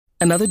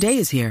Another day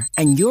is here,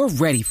 and you're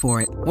ready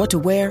for it. What to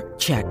wear?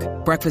 Check.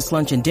 Breakfast,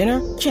 lunch, and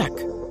dinner? Check.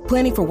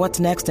 Planning for what's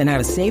next and how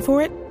to save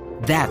for it?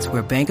 That's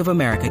where Bank of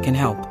America can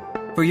help.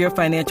 For your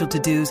financial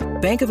to-dos,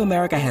 Bank of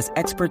America has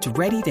experts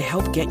ready to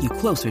help get you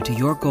closer to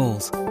your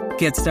goals.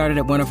 Get started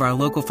at one of our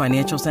local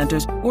financial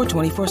centers or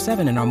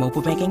 24/7 in our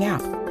mobile banking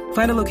app.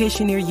 Find a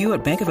location near you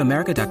at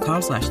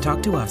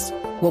bankofamerica.com/talktous.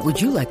 What would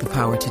you like the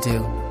power to do?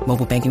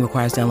 Mobile banking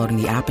requires downloading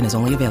the app and is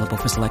only available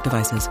for select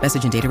devices.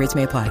 Message and data rates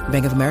may apply.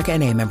 Bank of America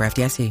N.A., member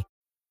FDIC.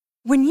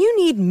 When you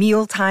need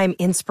mealtime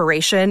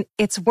inspiration,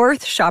 it's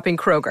worth shopping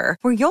Kroger,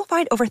 where you'll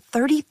find over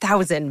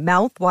 30,000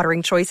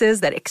 mouth-watering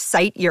choices that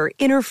excite your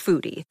inner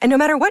foodie. And no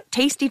matter what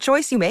tasty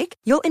choice you make,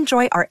 you'll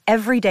enjoy our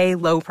everyday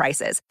low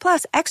prices,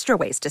 plus extra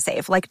ways to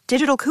save, like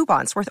digital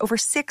coupons worth over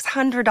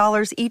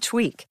 $600 each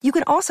week. You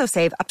can also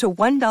save up to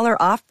 $1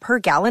 off per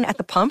gallon at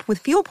the pump with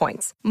fuel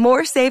points.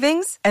 More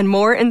savings and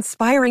more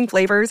inspiring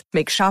flavors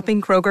make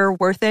shopping Kroger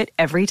worth it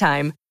every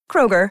time.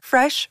 Kroger,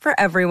 fresh for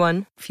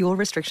everyone. Fuel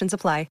restrictions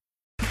apply.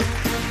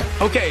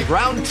 Okay,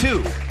 round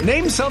two.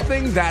 Name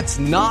something that's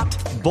not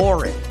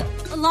boring.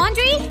 A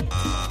laundry?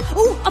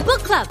 Ooh, a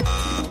book club.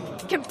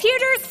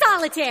 Computer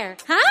solitaire,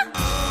 huh?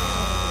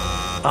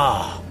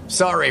 Ah,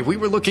 sorry, we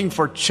were looking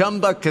for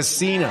Chumba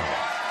Casino.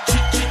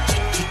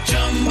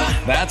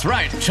 That's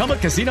right,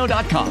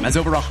 ChumbaCasino.com has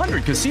over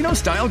 100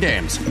 casino-style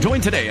games.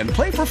 Join today and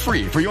play for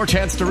free for your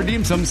chance to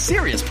redeem some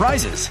serious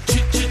prizes.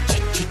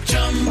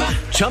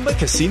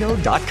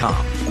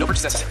 ChumbaCasino.com. No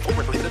purchase necessary. Void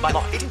where prohibited by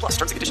law. 18+.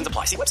 Terms and conditions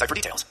apply. See website for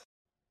details.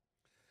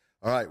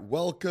 All right,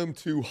 welcome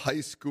to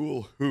High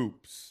School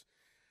Hoops.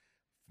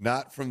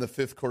 Not from the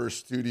Fifth Quarter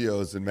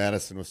Studios in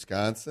Madison,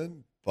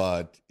 Wisconsin,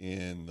 but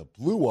in the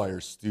Blue Wire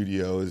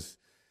Studios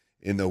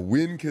in the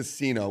Wynn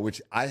Casino,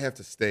 which I have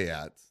to stay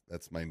at.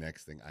 That's my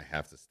next thing. I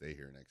have to stay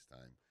here next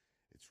time.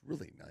 It's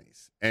really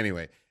nice.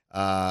 Anyway,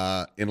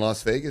 in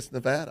Las Vegas,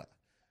 Nevada,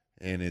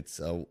 and it's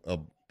a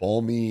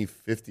balmy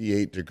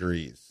 58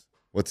 degrees.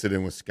 What's it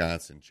in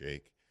Wisconsin,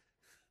 Jake?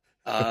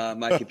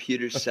 My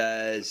computer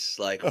says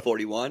like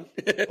 41.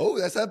 Oh,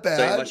 that's not bad.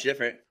 So not much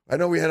different. I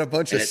know we had a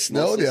bunch of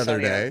snow the other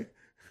day.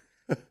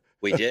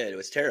 We did. It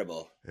was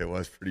terrible. It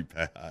was pretty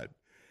bad.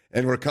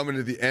 And we're coming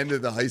to the end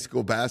of the high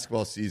school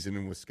basketball season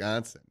in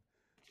Wisconsin.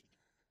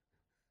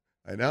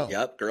 I know.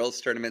 Yep. Girls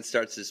tournament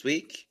starts this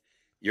week.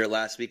 Your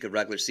last week of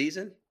regular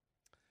season.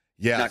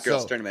 Yeah. Not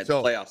girls tournament.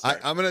 Playoffs.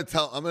 I'm gonna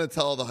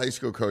tell all the high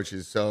school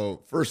coaches.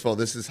 So first of all,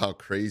 this is how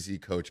crazy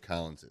Coach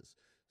Collins is.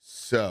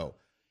 So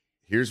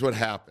here's what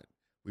happened.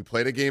 We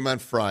played a game on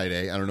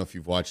Friday. I don't know if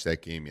you've watched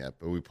that game yet,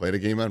 but we played a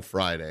game on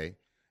Friday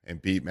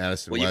and beat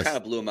Madison West. Well, you kind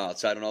of blew them out,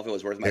 so I don't know if it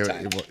was worth my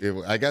time.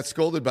 I got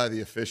scolded by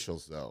the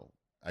officials, though.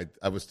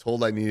 I was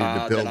told I needed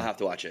to build. Then I'll have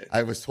to watch it.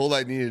 I was told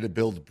I needed to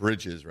build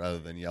bridges rather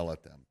than yell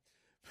at them.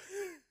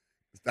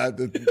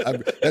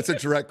 That's a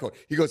direct quote.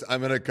 He goes, "I'm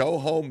going to go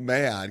home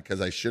mad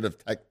because I should have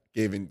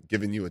given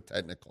you a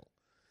technical."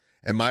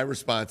 And my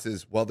response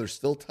is, "Well, there's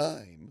still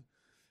time.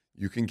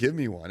 You can give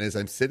me one as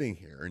I'm sitting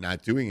here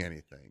not doing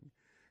anything."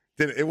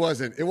 It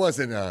wasn't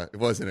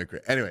a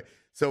great. Anyway,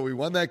 so we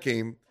won that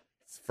game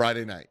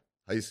Friday night.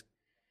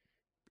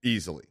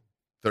 Easily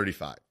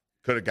 35.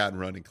 Could have gotten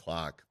running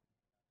clock.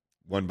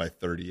 Won by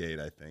 38,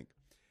 I think.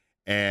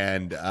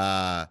 And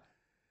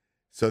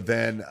so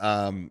then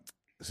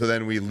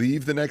we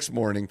leave the next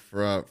morning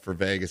for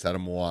Vegas out of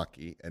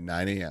Milwaukee at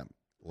 9 a.m.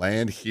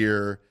 Land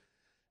here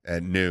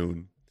at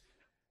noon.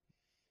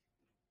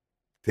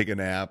 Take a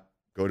nap.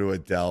 Go to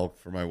Adele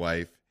for my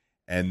wife.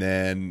 And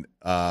then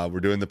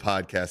we're doing the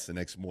podcast the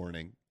next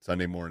morning,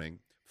 Sunday morning.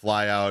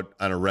 Fly out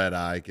on a red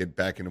eye, get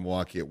back into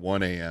Milwaukee at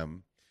 1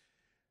 a.m.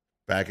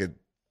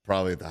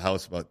 Probably at the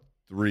house about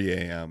 3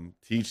 a.m.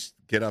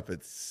 Get up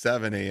at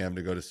 7 a.m.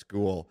 to go to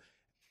school,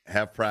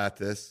 have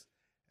practice,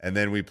 and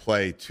then we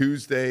play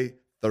Tuesday,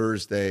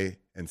 Thursday,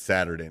 and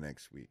Saturday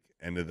next week,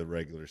 end of the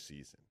regular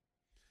season.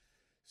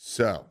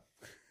 So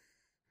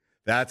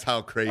that's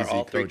how crazy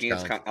all three Coach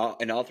games Collins.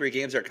 and all 3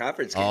 games are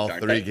conference games. All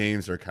aren't 3 they?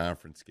 games are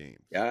conference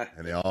games. Yeah,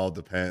 and they all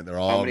depend. They're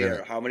all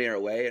how many are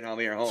away and how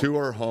many are home? 2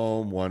 are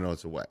home, 1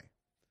 is away.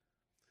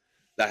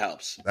 That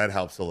helps. That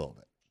helps a little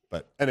bit.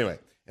 But anyway,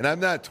 and I'm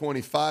not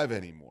 25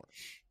 anymore.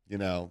 You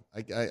know,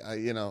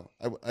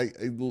 I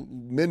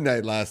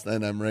midnight last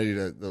night. I'm ready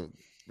to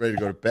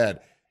go to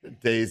bed.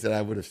 Days that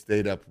I would have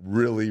stayed up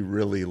really,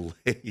 really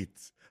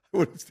late. I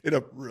would have stayed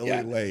up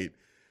really late.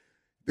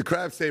 The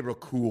Craps table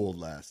cooled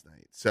last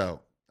night.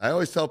 So I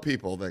always tell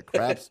people that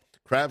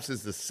Craps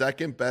is the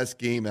second best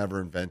game ever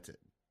invented.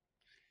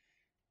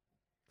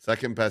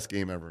 Second best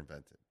game ever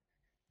invented.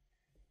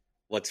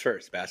 What's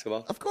first,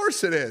 basketball? Of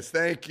course it is.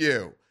 Thank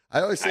you.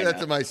 I always say that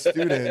to my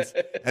students,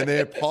 and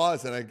they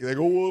pause, and they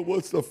go, well,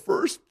 what's the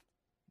first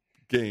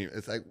game?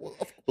 It's like, well,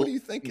 what do you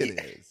think it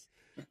is?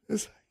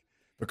 It's like,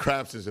 but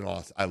Craps is an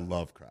awesome. I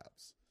love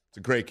Craps. It's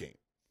a great game.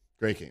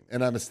 Great game.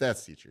 And I'm a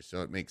stats teacher,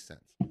 so it makes sense.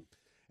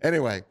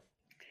 Anyway,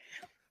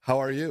 how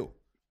are you?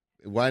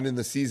 Winding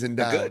the season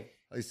down. Good.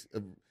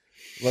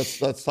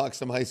 Let's talk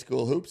some high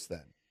school hoops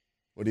then.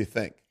 What do you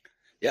think?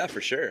 Yeah, for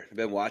sure. I've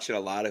been watching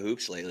a lot of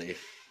hoops lately.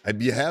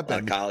 You have A lot been.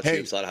 of college Hey,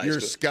 teams, a lot of high your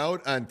school.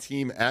 scout on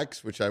Team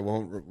X, which I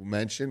won't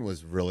mention,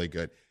 was really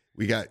good.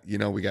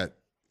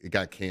 It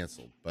got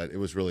canceled, but it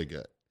was really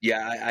good.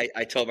 Yeah,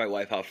 I told my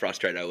wife how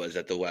frustrated I was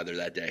at the weather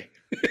that day.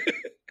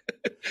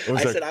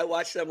 Was I said I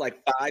watched them like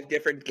 5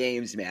 different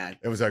games, man.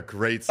 It was a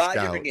great 5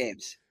 scout. different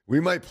games. We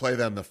might play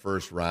them the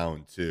first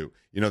round too.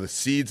 The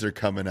seeds are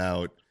coming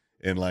out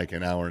in like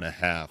an hour and a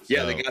half.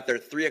 Yeah, so they got their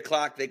 3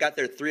 o'clock. They got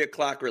their 3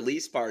 o'clock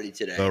release party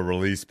today. the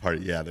release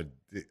party. Yeah,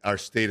 our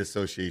state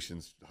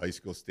associations, high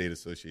school state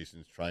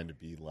associations, trying to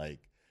be like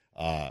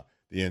the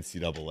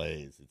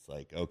NCAA's. It's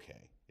like,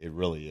 okay, it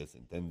really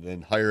isn't.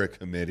 Then hire a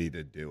committee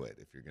to do it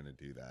if you're going to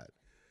do that.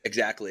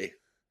 Exactly.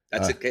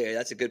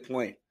 That's a good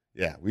point.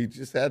 Yeah, we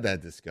just had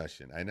that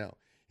discussion. I know.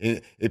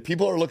 If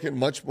people are looking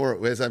much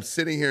more, as I'm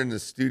sitting here in the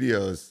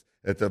studios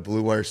at the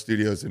Blue Wire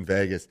Studios in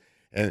Vegas,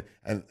 and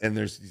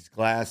there's these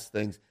glass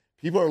things,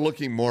 people are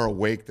looking more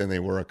awake than they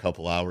were a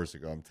couple hours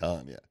ago. I'm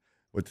telling you,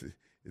 it's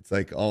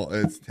like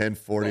it's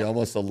 10:40,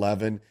 almost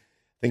 11. I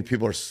think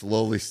people are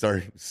slowly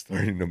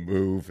starting to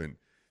move and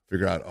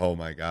figure out, oh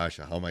my gosh,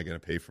 how am I going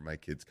to pay for my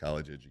kids'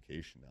 college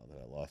education now that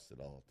I lost it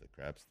all at the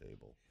craps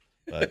table?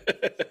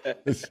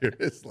 But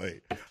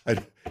seriously,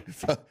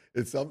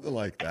 it's something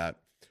like that.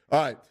 All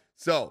right,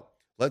 so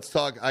let's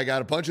talk. I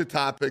got a bunch of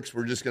topics.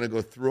 We're just going to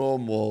go through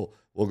them. We'll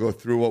go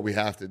through what we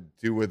have to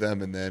do with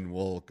them, and then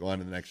we'll go on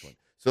to the next one.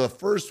 So the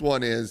first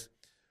one is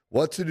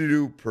what to do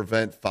to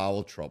prevent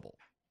foul trouble.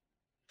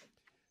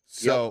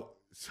 So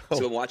I've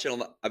been watching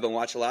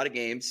a lot of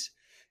games,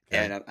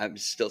 Okay. and I'm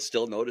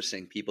still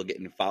noticing people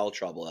getting in foul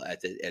trouble at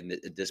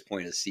this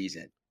point of the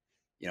season.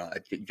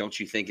 Don't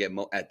you think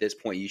at this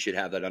point you should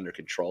have that under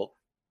control?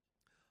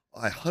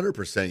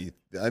 100%.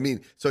 I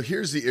mean, so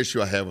here's the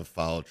issue I have with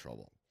foul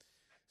trouble.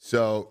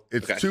 So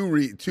it's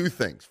two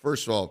things.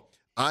 First of all,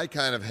 I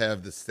kind of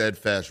have the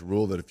steadfast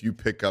rule that if you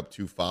pick up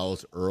 2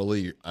 fouls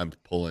early, I'm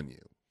pulling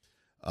you.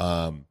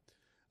 I'm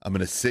going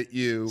to sit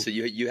you. So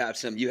you have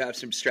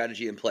some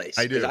strategy in place.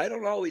 I do. 'Cause I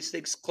don't always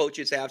think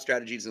coaches have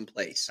strategies in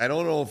place. I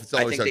don't know if it's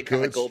I always think they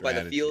kind of good go by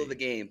the feel of the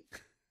strategy. game.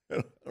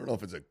 I don't know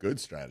if it's a good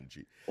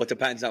strategy. Well, it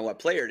depends on what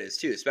player it is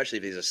too, especially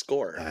if he's a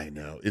scorer. I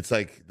know. It's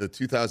like the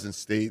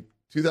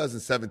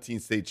 2017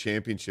 state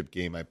championship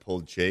game. I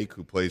pulled Jake,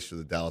 who plays for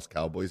the Dallas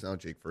Cowboys now,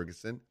 Jake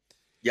Ferguson.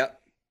 Yep.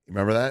 You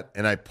remember that?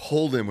 And I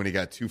pulled him when he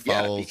got 2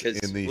 fouls. Yeah, because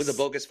in the, it was a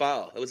bogus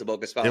foul. It was a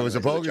bogus foul. It was a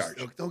bogus.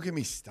 charge. Don't get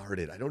me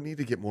started. I don't need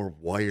to get more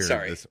wired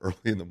Sorry. this early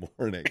in the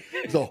morning.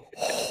 It was a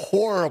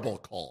horrible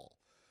call.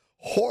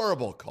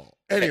 Horrible call.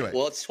 Anyway.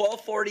 Well, it's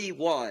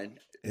 12:41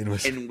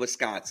 in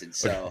Wisconsin,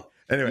 so Okay.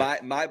 Anyway.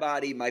 my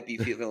body might be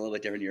feeling a little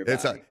bit different than your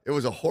body. It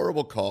was a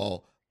horrible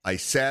call. I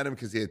sat him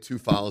because he had 2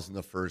 fouls in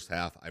the first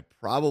half. I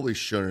probably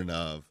shouldn't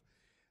have.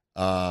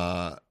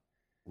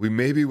 We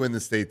maybe win the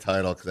state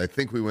title because I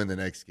think we win the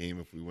next game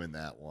if we win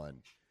that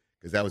one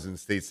because that was in the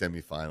state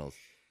semifinals.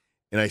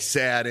 And I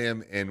sat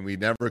him, and we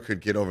never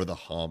could get over the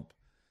hump.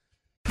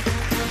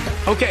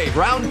 Okay,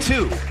 round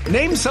 2.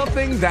 Name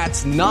something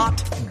that's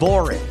not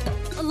boring.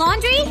 A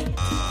laundry?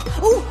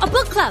 Ooh, a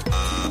book club.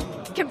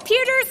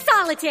 Computer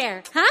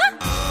solitaire, huh?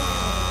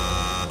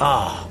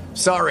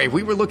 Sorry,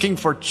 we were looking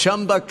for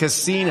Chumba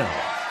Casino.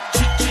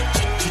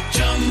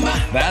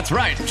 That's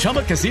right.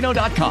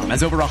 ChumbaCasino.com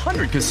has over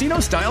 100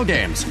 casino-style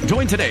games.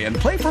 Join today and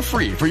play for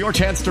free for your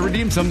chance to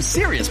redeem some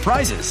serious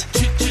prizes.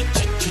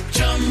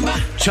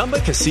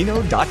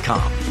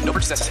 ChumbaCasino.com. No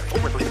purchase necessary.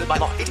 Void where prohibited by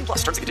law. 18+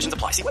 terms and conditions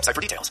apply. See website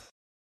for details.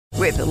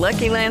 With the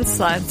Lucky Land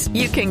Slots,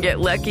 you can get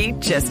lucky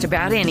just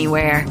about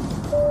anywhere.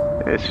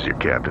 This is your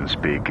captain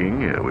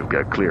speaking. We've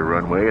got clear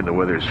runway and the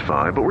weather's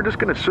fine, but we're just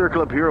going to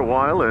circle up here a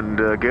while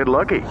and get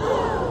lucky.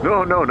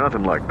 No,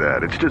 nothing like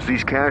that. It's just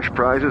these cash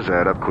prizes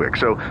add up quick.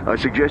 So I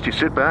suggest you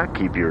sit back,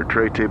 keep your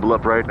tray table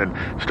upright, and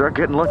start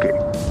getting lucky.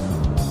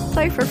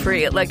 Play for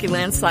free at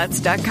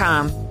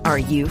LuckyLandSlots.com. Are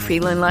you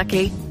feeling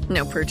lucky?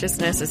 No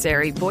purchase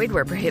necessary. Void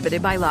where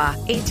prohibited by law.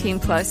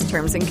 18+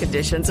 terms and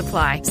conditions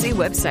apply. See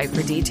website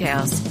for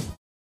details.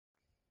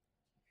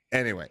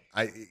 Anyway,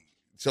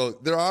 so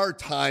there are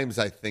times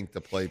I think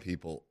to play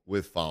people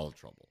with foul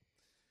trouble.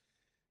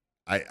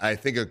 I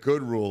think a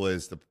good rule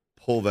is to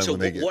pull them So when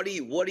they get.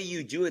 what do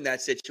you do in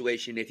that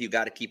situation if you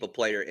got to keep a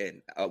player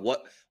in?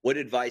 What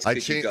advice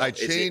could you go? I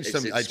changed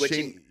some. I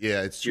changed.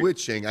 Yeah, it's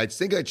switching. I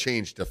think I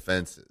changed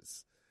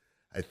defenses.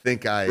 I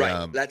think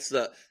Right. That's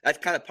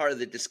kind of part of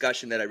the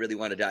discussion that I really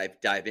want to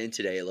dive in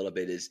today a little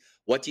bit is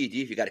what do you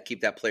do if you got to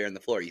keep that player on the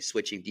floor? Are you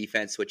switching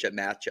defense, switch up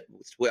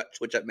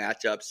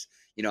matchups,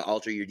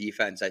 alter your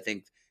defense. I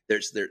think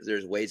there's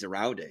ways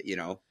around it,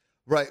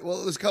 Right.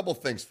 Well, there's a couple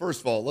things.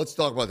 First of all, let's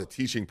talk about the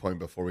teaching point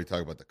before we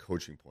talk about the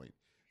coaching point.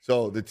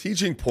 So the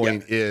teaching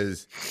point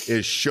is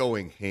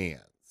showing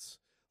hands.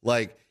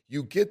 Like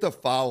you get the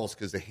fouls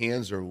because the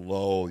hands are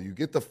low. You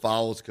get the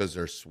fouls because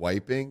they're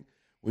swiping.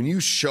 When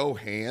you show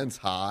hands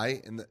high,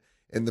 and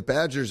the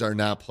Badgers are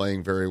not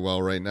playing very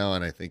well right now,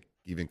 and I think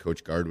even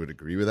Coach Gard would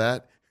agree with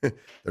that. They're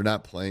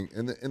not playing,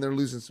 and they're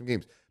losing some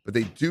games. But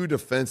they do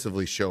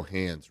defensively show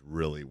hands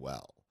really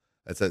well.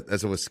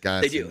 That's a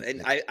Wisconsin. They do,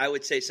 and I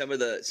would say some of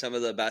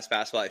the best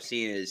basketball I've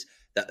seen is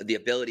the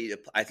ability to.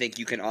 I think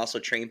you can also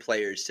train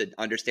players to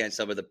understand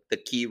some of the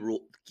key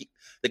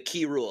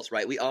rules.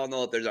 Right, we all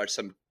know there's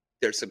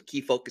some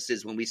key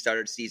focuses when we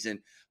started the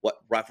season. What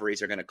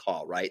referees are going to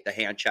call, right? The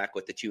hand check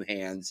with the two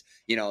hands.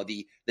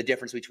 The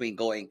difference between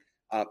going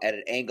at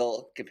an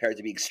angle compared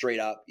to being straight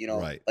up.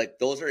 Right. Like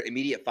those are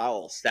immediate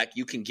fouls that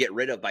you can get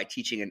rid of by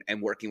teaching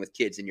and working with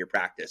kids in your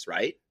practice,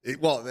 right?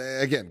 Well,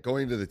 again,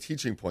 going to the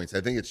teaching points,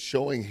 I think it's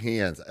showing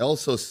hands.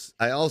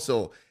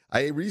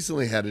 I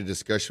recently had a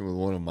discussion with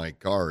one of my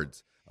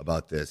guards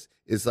about this.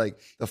 It's like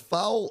the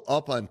foul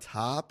up on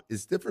top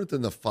is different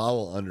than the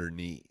foul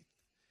underneath.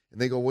 And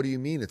they go, what do you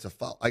mean it's a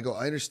foul? I go,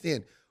 I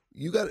understand.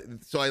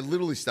 So I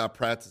literally stopped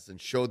practice and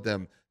showed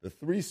them the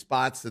 3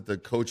 spots that the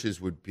coaches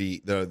would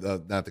be,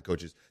 not the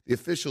coaches, the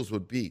officials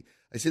would be.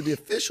 I said, the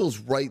official's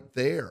right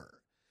there.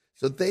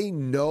 So they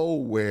know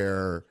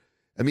where,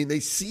 they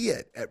see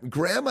it.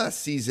 Grandma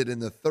sees it in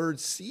the 3rd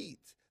seat.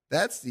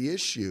 That's the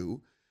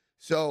issue.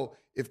 So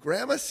if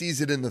grandma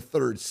sees it in the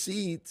 3rd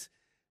seat,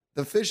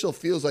 the official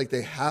feels like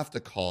they have to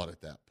call it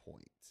at that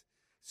point.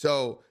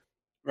 So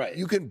right.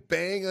 You can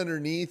bang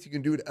underneath. You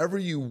can do whatever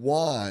you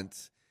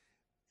want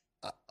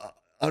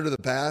under the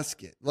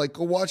basket. Like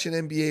go watch an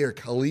NBA or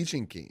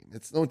collegiate game.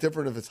 It's no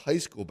different if it's high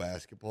school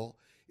basketball.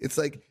 It's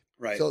like,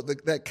 right. So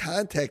that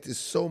contact is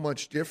so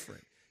much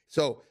different.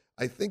 So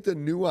I think the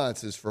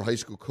nuances for high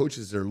school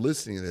coaches that are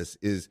listening to this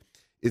is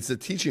it's the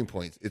teaching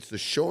points. It's the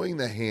showing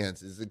the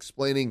hands. It's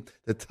explaining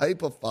the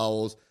type of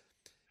fouls.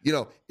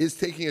 Is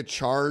taking a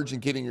charge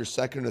and getting your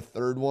second or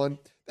third one.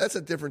 That's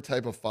a different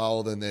type of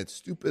foul than that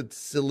stupid,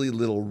 silly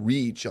little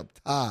reach up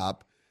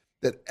top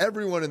that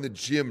everyone in the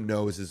gym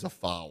knows is a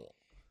foul.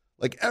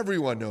 Like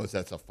everyone knows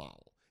that's a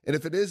foul. And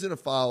if it isn't a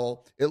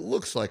foul, it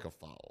looks like a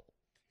foul.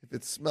 If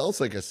it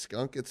smells like a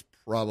skunk, it's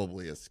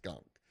probably a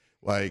skunk.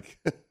 Like,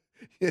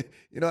 you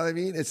know what I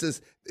mean? It's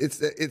just,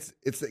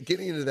 it's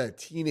getting into that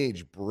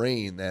teenage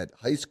brain, that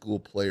high school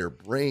player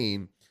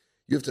brain.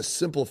 You have to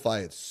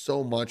simplify it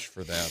so much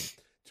for them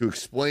to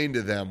explain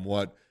to them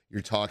what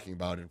you're talking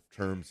about in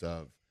terms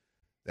of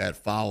that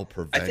foul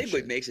prevention. I think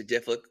what makes it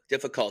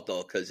difficult,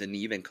 though, because in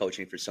even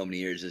coaching for so many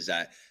years, is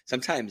that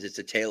sometimes it's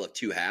a tale of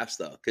two halves,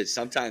 though, because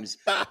sometimes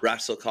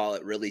refs will call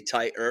it really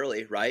tight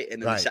early, right?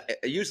 And then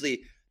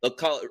usually they'll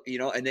call it,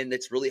 and then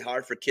it's really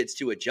hard for kids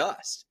to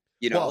adjust,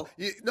 Well,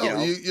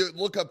 you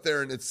look up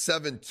there and it's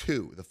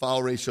 7-2. The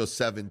foul ratio is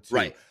 7-2.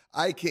 Right.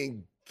 I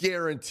can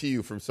guarantee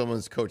you from someone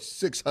who's coached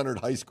 600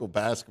 high school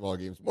basketball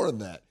games, more than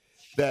that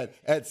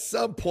at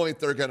some point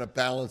they're going to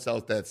balance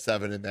out that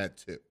 7 and that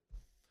 2.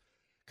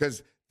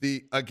 Because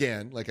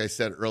again, like I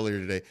said earlier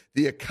today,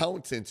 the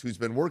accountant who's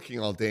been working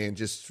all day and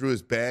just threw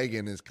his bag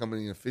in and is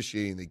coming and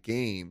officiating the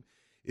game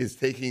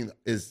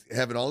is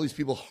having all these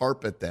people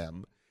harp at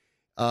them.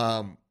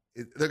 They're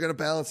going to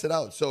balance it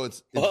out. So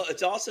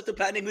it's also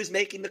depending who's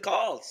making the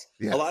calls.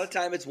 Yes. A lot of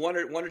time it's one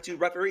or two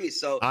referees.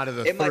 So out of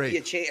the it 3, might be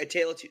a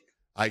tale of two.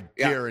 I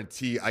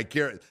guarantee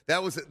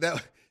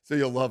that so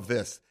you'll love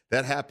this.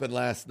 That happened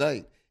last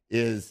night.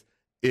 There was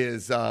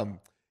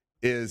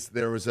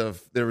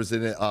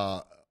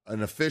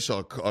an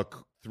official,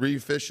 3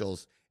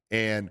 officials,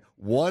 and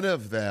one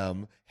of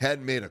them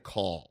hadn't made a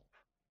call,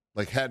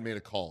 like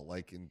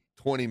in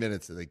 20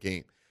 minutes of the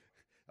game.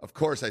 Of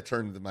course, I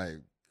turned to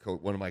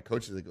one of my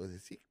coaches. I go,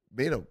 has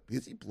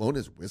he blown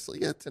his whistle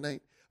yet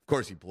tonight? Of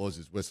course, he blows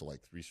his whistle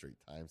like 3 straight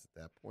times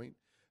at that point.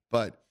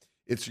 But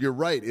you're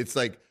right. It's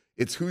like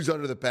it's who's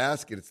under the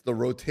basket. It's the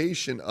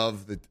rotation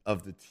of the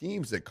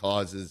teams that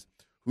causes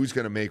who's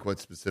going to make what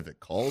specific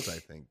calls, I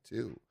think,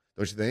 too.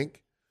 Don't you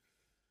think?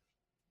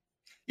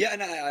 Yeah,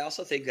 and I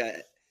also think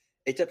that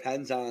it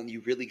depends on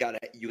you got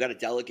to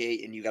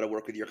delegate and you got to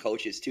work with your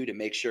coaches too to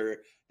make sure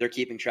they're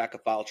keeping track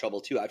of foul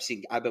trouble too.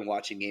 I've been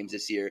watching games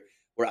this year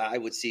where I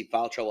would see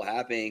foul trouble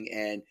happening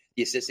and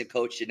the assistant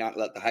coach did not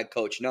let the head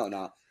coach know.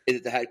 Now, is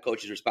it the head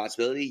coach's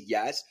responsibility?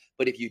 Yes,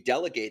 but if you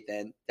delegate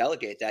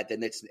that,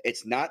 then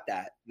it's not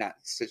that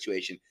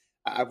situation.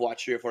 I've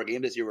watched 3 or 4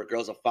 games this year where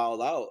girls have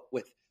fouled out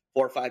with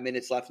 4 or 5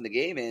 minutes left in the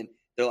game and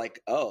they're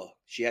like, oh,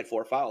 she had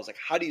 4 fouls. Like,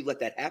 how do you let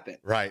that happen?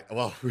 Right.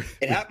 Well,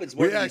 it happens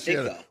more than you think,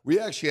 though. We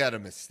actually had a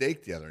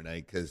mistake the other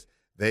night because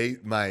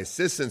my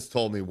assistants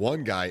told me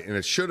one guy, and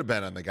it should have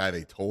been on the guy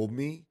they told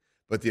me,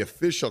 but the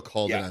official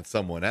called it on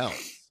someone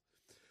else.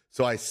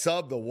 So I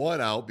subbed the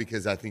one out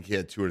because I think he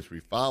had 2 or 3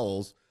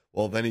 fouls.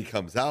 Well, then he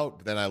comes out,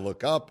 but then I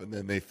look up, and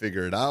then they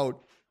figure it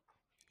out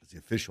because the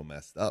official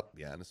messed up, to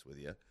be honest with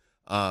you.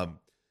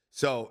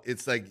 So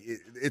it's like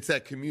it's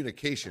that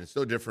communication. It's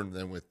no different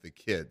than with the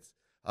kids.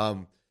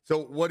 So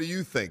what do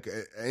you think?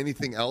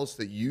 Anything else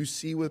that you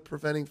see with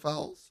preventing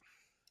fouls?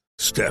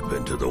 Step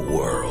into the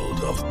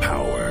world of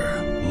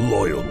power,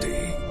 loyalty,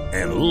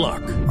 and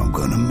luck. I'm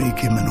going to make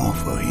him an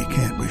offer he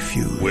can't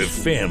refuse. With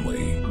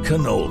family,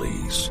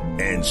 cannolis,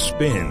 and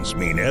spins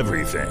mean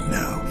everything.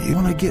 Now, you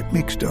want to get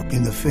mixed up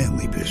in the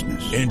family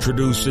business.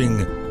 Introducing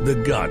The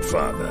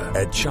Godfather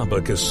at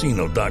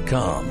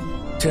ChumbaCasino.com.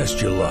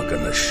 Test your luck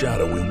in the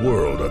shadowy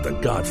world of The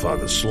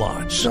Godfather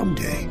slot.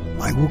 Someday,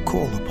 I will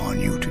call upon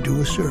you to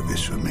do a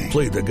service for me.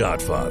 Play The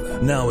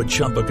Godfather, now at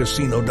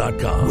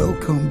ChumbaCasino.com.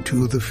 Welcome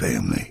to the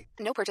family.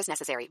 No purchase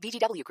necessary.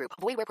 VGW Group.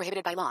 Void where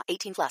prohibited by law.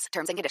 18+.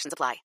 Terms and conditions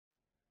apply.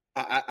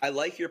 I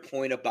like your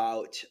point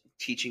about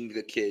teaching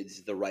the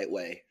kids the right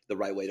way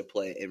to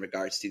play in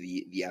regards to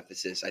the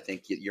emphasis. I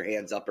think your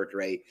hands up are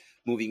great,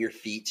 moving your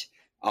feet.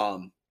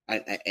 And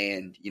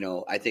you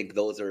know, I think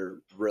those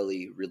are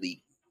really,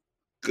 really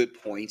good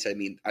points. I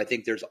mean, I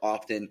think there's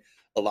often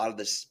a lot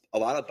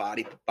of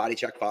body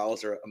check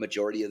fouls are a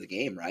majority of the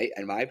game, right?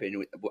 In my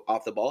opinion,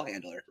 off the ball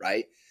handler,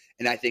 right?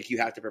 And I think you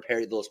have to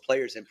prepare those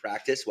players in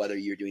practice, whether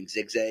you're doing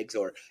zigzags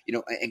or, you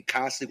know, and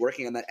constantly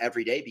working on that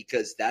every day,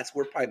 because that's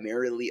where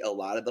primarily a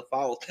lot of the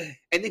fouls,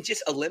 and then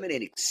just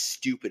eliminating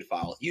stupid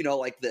fouls, you know,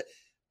 like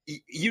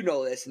you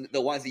know this, and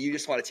the ones that you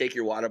just want to take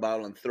your water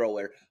bottle and throw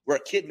where a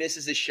kid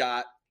misses a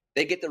shot,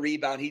 they get the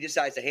rebound, he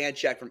decides to hand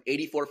check from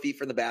 84 feet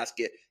from the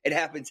basket. It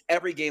happens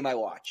every game I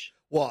watch.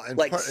 Well, and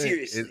like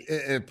seriously,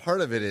 and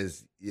part of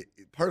it's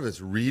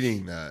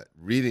reading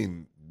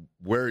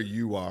where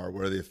you are,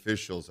 where the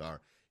officials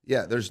are.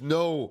 Yeah, there's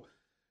no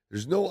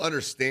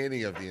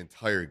understanding of the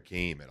entire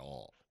game at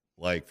all,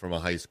 like from a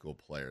high school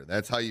player.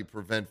 That's how you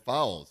prevent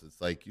fouls. It's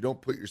like you don't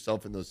put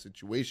yourself in those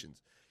situations.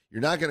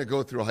 You're not going to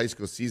go through a high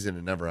school season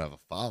and never have a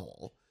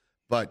foul,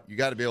 but you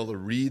got to be able to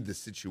read the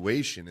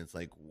situation. It's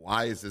like,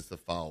 why is this a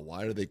foul?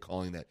 Why are they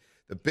calling that?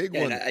 The big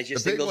one. I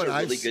just think those are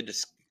really good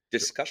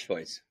discussion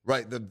points.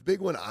 Right. The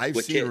big one I've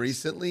seen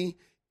recently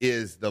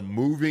is the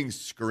moving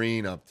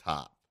screen up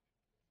top.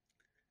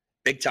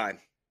 Big time.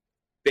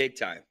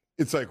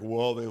 It's like,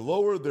 well, they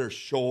lowered their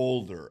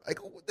shoulder. Like,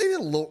 they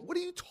didn't lower. What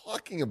are you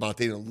talking about?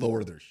 They didn't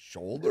lower their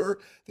shoulder.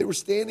 They were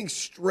standing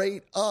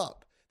straight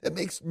up. That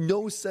makes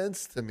no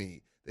sense to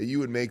me that you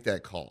would make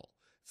that call.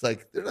 It's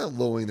like they're not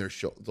lowering their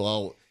shoulder.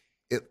 Well,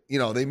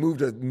 they moved.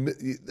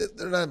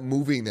 They're not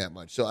moving that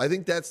much. So I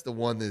think that's the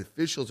one that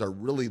officials are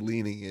really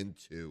leaning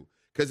into,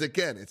 because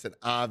again, it's an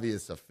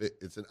obvious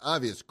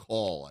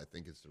call. I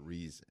think it's the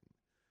reason.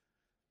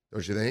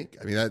 Don't you think?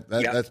 I mean,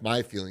 that's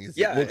my feeling. It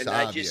looks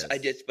obvious.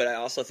 But I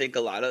also think a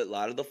lot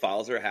of the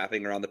fouls are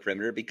happening around the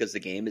perimeter because the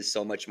game is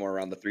so much more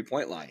around the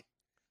 3-point line.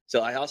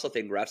 So I also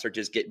think refs are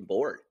just getting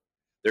bored.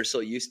 They're so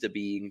used to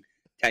being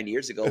 10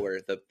 years ago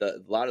where a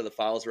lot of the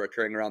fouls were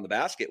occurring around the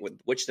basket,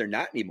 which they're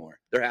not anymore.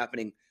 They're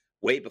happening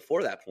way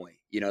before that point.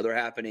 You know, they're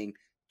happening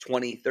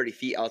 20, 30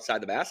 feet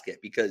outside the basket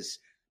because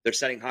they're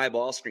setting high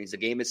ball screens. The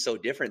game is so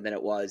different than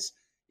it was,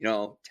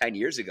 10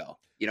 years ago.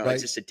 Right.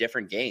 It's just a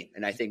different game.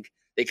 And I think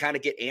they kind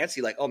of get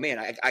antsy, like, oh man,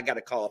 I got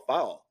to call a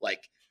foul.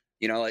 Like,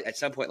 like at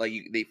some point, like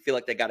they feel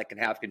like they can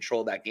have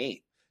control of that game.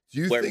 Do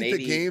you think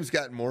the game's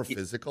gotten more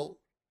physical?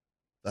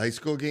 The high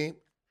school game?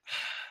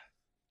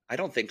 I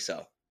don't think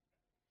so.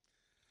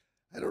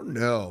 I don't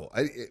know.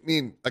 I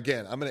mean,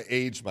 again, I'm going to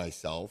age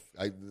myself.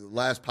 The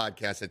last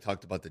podcast I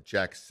talked about the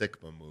Jack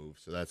Sikma move,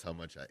 so that's how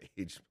much I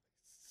aged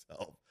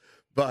myself.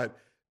 But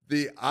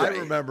I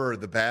remember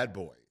the Bad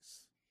Boys.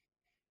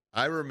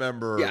 I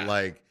remember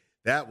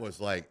that was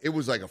like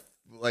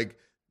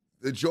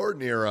the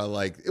Jordan era.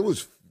 Like it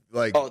was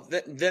like. Oh,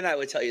 then I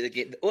would tell you the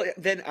game. Well,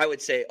 then I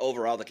would say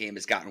overall the game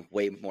has gotten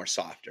way more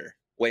softer.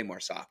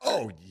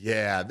 Oh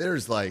yeah,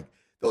 there's like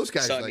those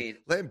guys. So,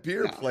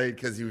 Lambeer played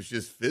because he was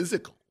just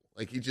physical.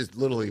 Like he just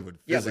literally would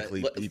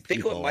physically beat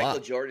people. Think what Michael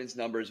Jordan's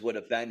numbers would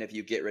have been if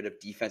you get rid of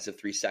defensive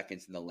 3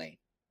 seconds in the lane.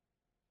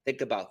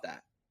 Think about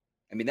that.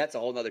 I mean, that's a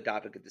whole other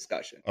topic of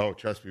discussion. Oh,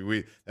 trust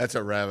me, that's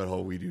a rabbit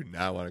hole we do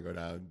not want to go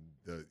down.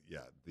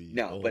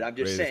 No, but I'm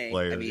just saying.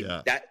 Player, I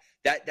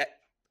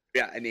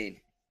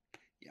mean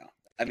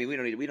we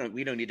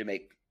don't need to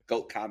make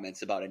GOAT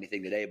comments about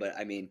anything today. But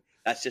I mean,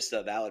 that's just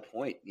a valid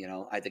point.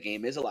 The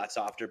game is a lot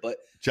softer, but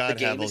the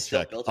game is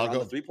still built around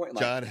the 3-point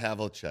line. John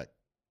Havlicek,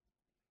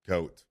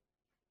 GOAT.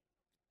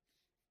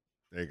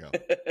 There you go.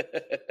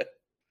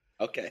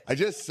 Okay. I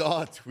just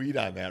saw a tweet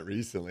on that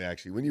recently,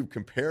 actually. When you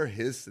compare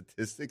his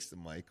statistics to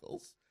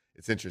Michael's,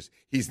 it's interesting.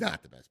 He's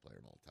not the best player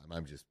of all time.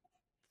 I'm just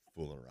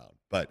fooling around.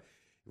 But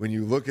when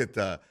you look at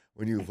the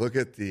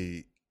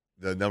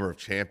number of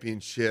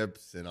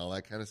championships and all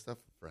that kind of stuff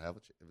for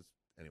Havlicek,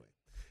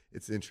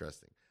 it's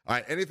interesting. All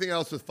right. Anything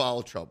else with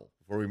foul trouble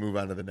before we move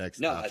on to the next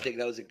topic? I think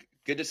that was a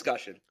good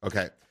discussion.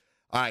 Okay.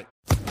 All right.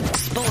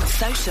 Sports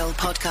Social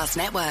Podcast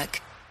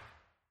Network.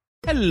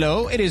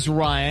 Hello, it is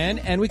Ryan,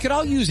 and we could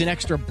all use an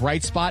extra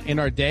bright spot in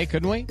our day,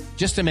 couldn't we?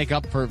 Just to make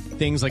up for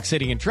things like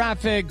sitting in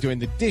traffic, doing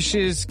the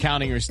dishes,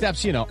 counting your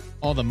steps,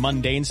 all the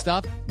mundane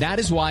stuff. That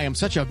is why I'm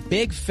such a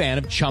big fan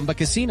of Chumba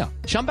Casino.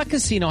 Chumba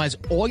Casino has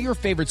all your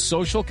favorite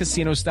social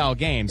casino-style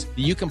games that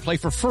you can play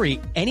for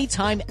free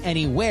anytime,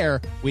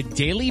 anywhere with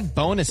daily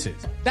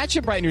bonuses. That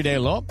should brighten your day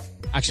a little.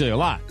 Actually, a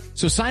lot.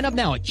 So sign up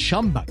now at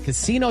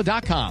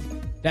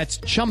ChumbaCasino.com. That's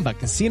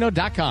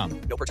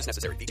ChumbaCasino.com. No purchase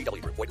necessary.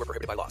 VGW Group. Void where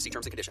prohibited by law. See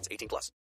terms and conditions. 18+.